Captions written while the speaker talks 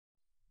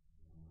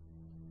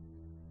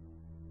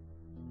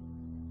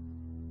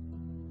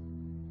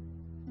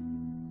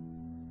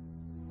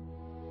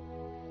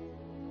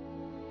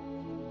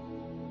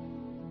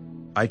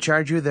I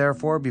charge you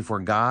therefore before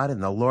God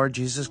and the Lord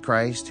Jesus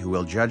Christ, who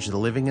will judge the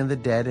living and the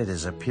dead at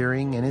his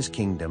appearing in his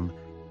kingdom,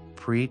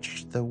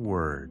 preach the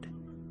word.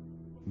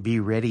 Be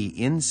ready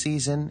in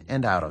season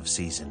and out of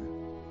season.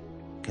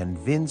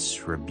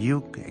 Convince,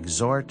 rebuke,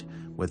 exhort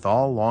with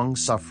all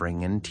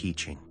long-suffering and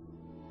teaching.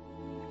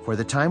 For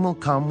the time will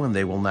come when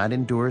they will not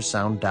endure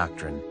sound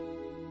doctrine,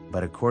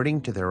 but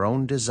according to their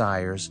own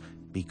desires,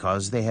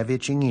 because they have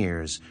itching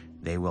ears,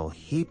 they will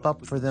heap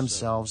up for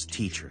themselves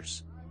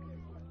teachers.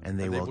 And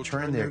they will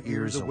turn their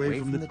ears away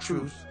from the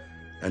truth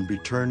and be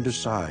turned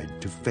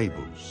aside to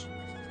fables.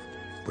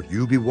 But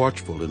you be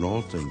watchful in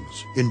all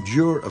things,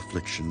 endure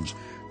afflictions,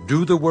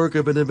 do the work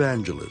of an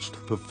evangelist,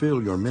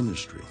 fulfill your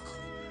ministry.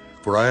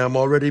 For I am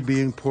already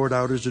being poured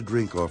out as a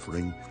drink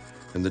offering,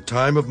 and the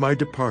time of my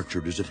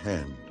departure is at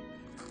hand.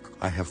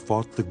 I have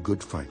fought the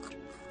good fight.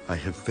 I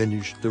have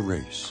finished the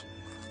race.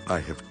 I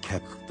have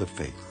kept the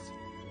faith.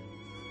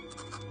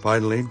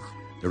 Finally,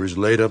 there is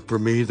laid up for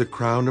me the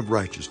crown of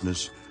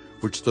righteousness,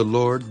 which the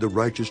Lord, the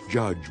righteous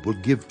judge, will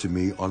give to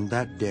me on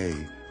that day,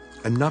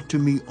 and not to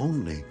me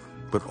only,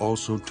 but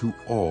also to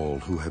all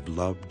who have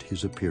loved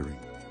his appearing.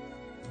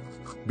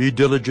 Be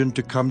diligent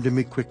to come to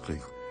me quickly,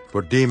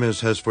 for Demas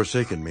has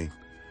forsaken me,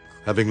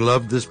 having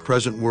loved this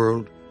present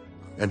world,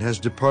 and has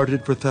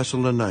departed for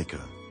Thessalonica.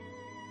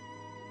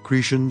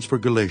 Crescens for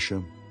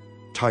Galatia,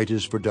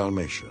 Titus for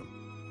Dalmatia.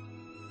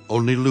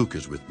 Only Luke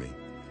is with me.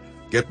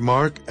 Get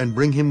Mark and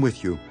bring him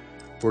with you,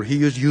 for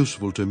he is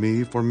useful to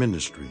me for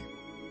ministry.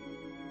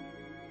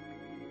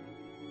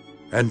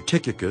 And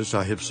Tychicus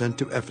I have sent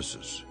to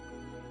Ephesus.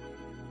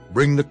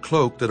 Bring the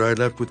cloak that I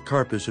left with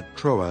Carpus at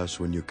Troas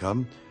when you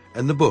come,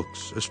 and the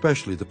books,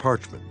 especially the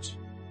parchments.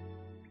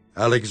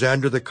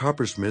 Alexander the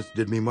coppersmith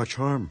did me much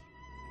harm.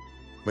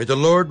 May the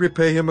Lord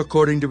repay him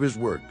according to his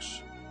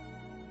works.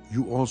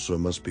 You also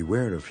must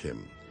beware of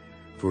him,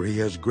 for he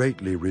has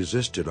greatly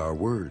resisted our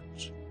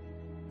words.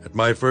 At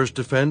my first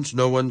offense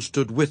no one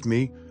stood with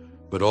me,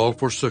 but all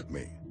forsook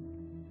me.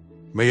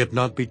 May it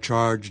not be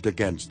charged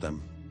against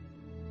them.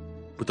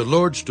 But the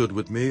Lord stood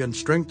with me and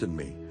strengthened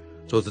me,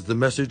 so that the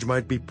message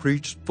might be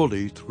preached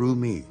fully through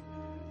me,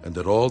 and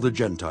that all the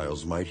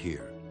Gentiles might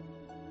hear.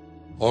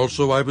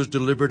 Also I was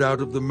delivered out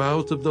of the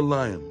mouth of the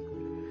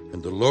lion,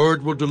 and the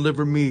Lord will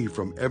deliver me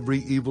from every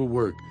evil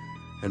work,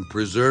 and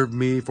preserve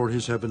me for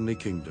his heavenly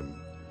kingdom.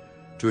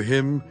 To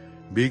him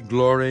be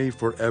glory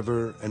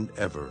forever and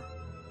ever.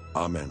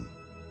 Amen.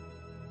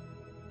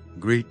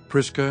 Greet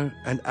Prisca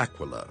and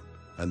Aquila,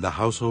 and the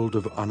household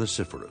of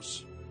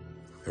Onesiphorus.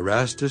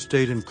 Erastus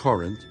stayed in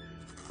Corinth,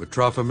 but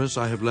Trophimus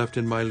I have left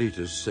in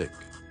Miletus sick.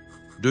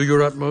 Do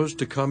your utmost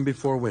to come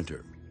before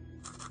winter.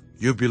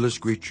 Eubulus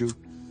greets you,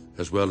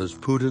 as well as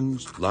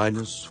Pudens,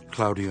 Linus,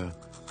 Claudia,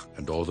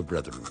 and all the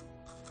brethren.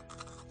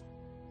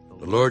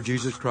 The Lord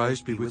Jesus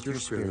Christ be with your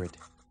spirit.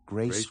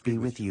 Grace be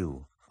with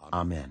you.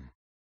 Amen.